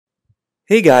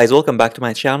Hey guys, welcome back to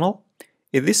my channel.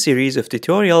 In this series of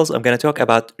tutorials, I'm going to talk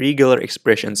about regular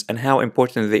expressions and how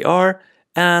important they are,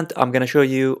 and I'm going to show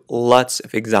you lots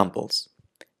of examples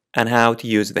and how to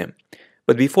use them.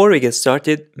 But before we get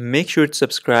started, make sure to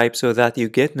subscribe so that you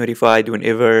get notified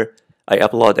whenever I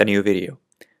upload a new video.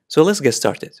 So let's get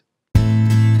started.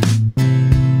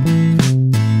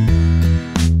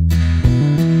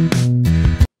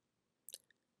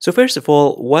 So first of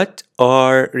all, what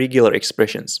are regular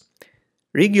expressions?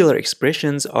 Regular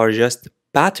expressions are just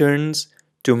patterns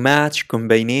to match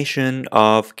combination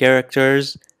of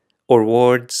characters or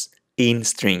words in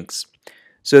strings.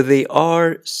 So they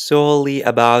are solely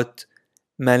about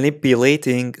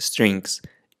manipulating strings.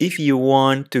 If you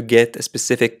want to get a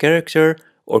specific character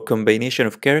or combination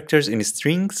of characters in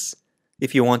strings,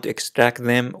 if you want to extract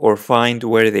them or find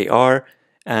where they are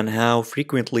and how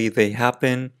frequently they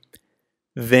happen,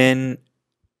 then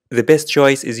the best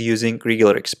choice is using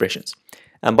regular expressions.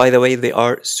 And by the way, they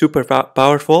are super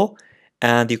powerful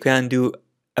and you can do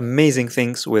amazing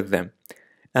things with them.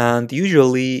 And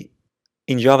usually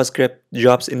in JavaScript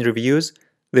jobs interviews,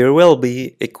 there will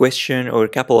be a question or a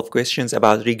couple of questions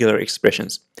about regular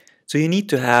expressions. So you need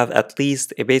to have at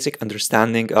least a basic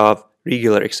understanding of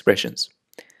regular expressions.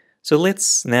 So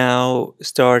let's now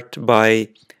start by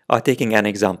taking an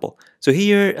example. So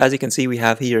here, as you can see, we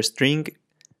have here a string,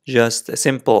 just a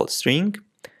simple string,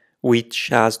 which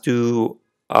has two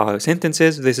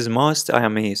sentences. This is must. I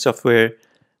am a software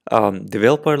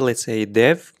developer, let's say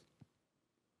dev.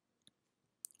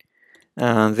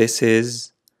 And this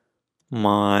is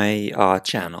my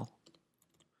channel.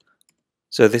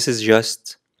 So this is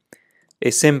just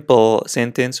a simple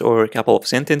sentence or a couple of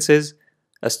sentences,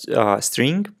 a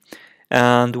string.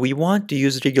 And we want to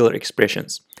use regular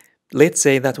expressions. Let's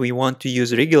say that we want to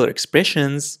use regular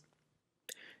expressions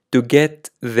to get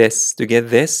this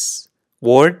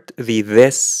word,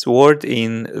 this word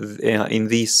in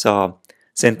these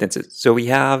sentences. So we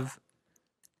have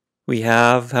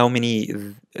how many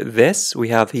this? We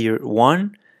have here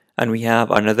one, and we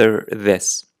have another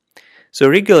this. So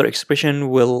regular expression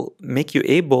will make you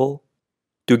able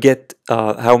to get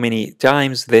how many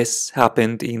times this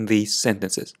happened in these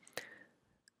sentences.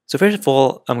 So first of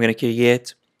all, I'm going to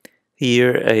create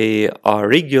here a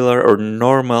regular or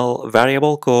normal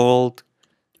variable called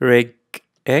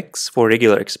regx for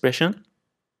regular expression,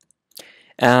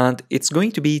 and it's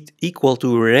going to be equal to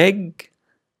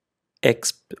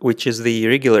regexp, which is the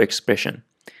regular expression,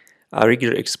 a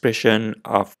regular expression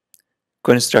of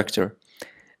constructor.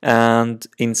 And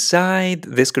inside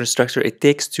this constructor, it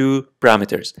takes two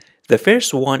parameters. The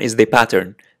first one is the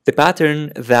pattern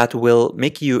that will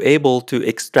make you able to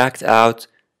extract out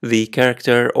the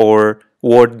character or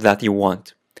word that you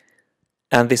want.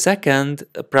 And the second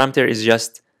parameter is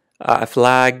just a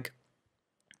flag,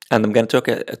 and I'm going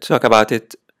to talk about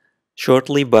it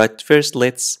shortly, but first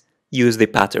let's use the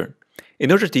pattern.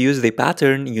 In order to use the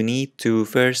pattern, you need to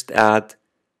first add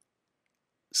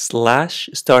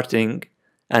slash starting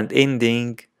and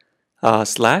ending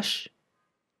slash,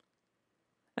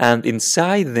 and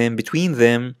inside them, between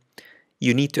them,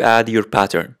 you need to add your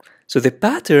pattern. So the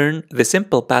pattern, the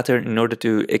simple pattern in order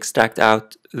to extract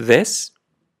out this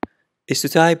is to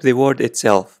type the word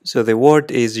itself. So the word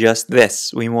is just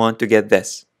this. We want to get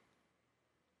this.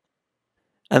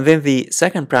 And then the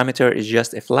second parameter is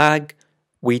just a flag,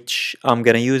 which I'm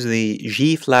going to use the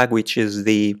G flag, which is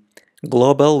the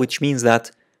global, which means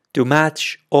that to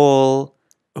match all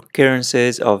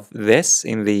occurrences of this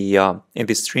in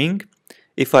the string,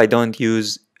 if I don't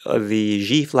use the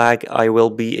G flag, I will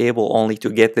be able only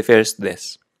to get the first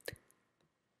this.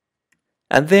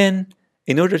 And then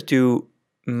in order to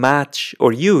match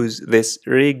or use this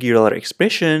regular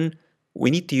expression,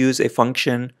 we need to use a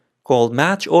function called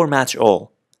match or match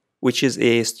all, which is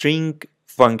a string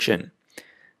function.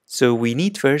 So we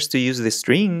need first to use the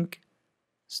string,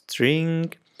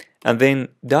 and then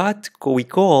dot, we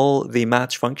call the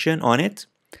match function on it,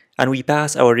 and we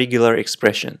pass our regular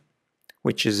expression,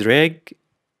 which is reg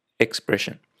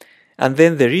expression. And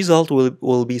then the result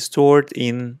will be stored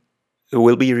in,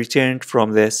 will be returned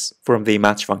from the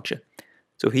match function.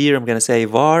 So here I'm going to say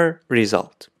var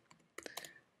result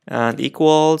and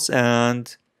equals,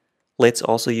 and let's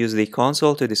also use the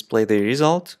console to display the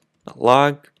result,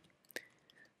 log,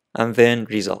 and then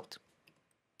result.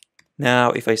 Now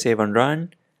if I save and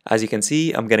run, as you can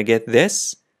see, I'm going to get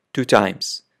this 2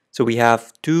 times. So we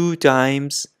have 2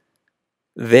 times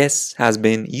this has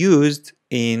been used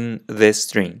in this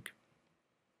string.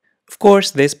 Of course,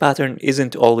 this pattern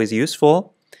isn't always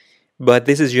useful, but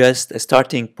this is just a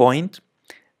starting point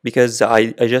because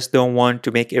I just don't want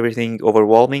to make everything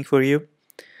overwhelming for you.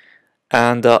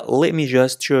 And let me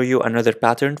just show you another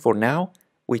pattern for now,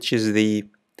 which is the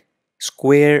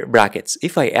square brackets.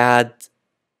 If I add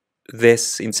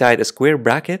this inside a square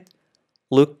bracket,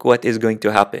 look what is going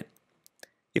to happen.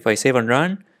 If I save and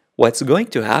run, what's going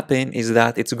to happen is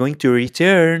that it's going to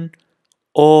return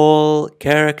all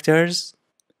characters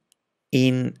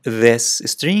in this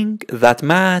string that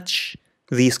match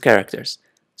these characters.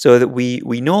 So that we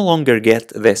no longer get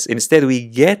this. Instead, we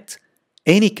get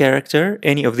any character,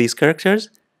 any of these characters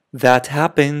that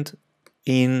happened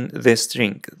in this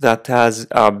string, that has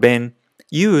been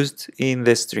used in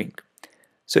this string.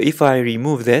 So if I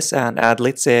remove this and add,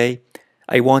 let's say,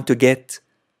 I want to get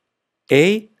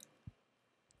A,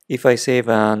 if I save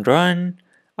and run,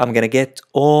 I'm gonna get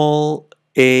all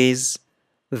A's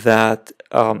that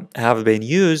have been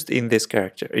used in this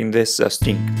character, in this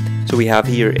string. So we have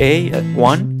here A at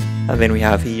 1, and then we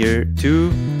have here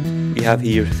 2, we have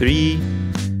here 3,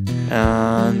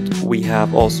 and we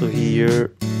have also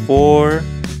here 4,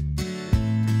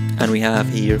 and we have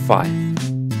here 5.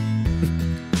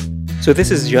 So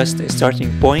this is just a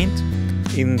starting point.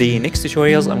 In the next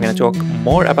tutorials, I'm going to talk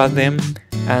more about them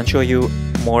and show you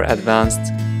more advanced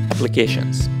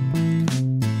applications.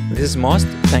 This is Most.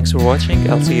 Thanks for watching.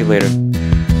 I'll see you later.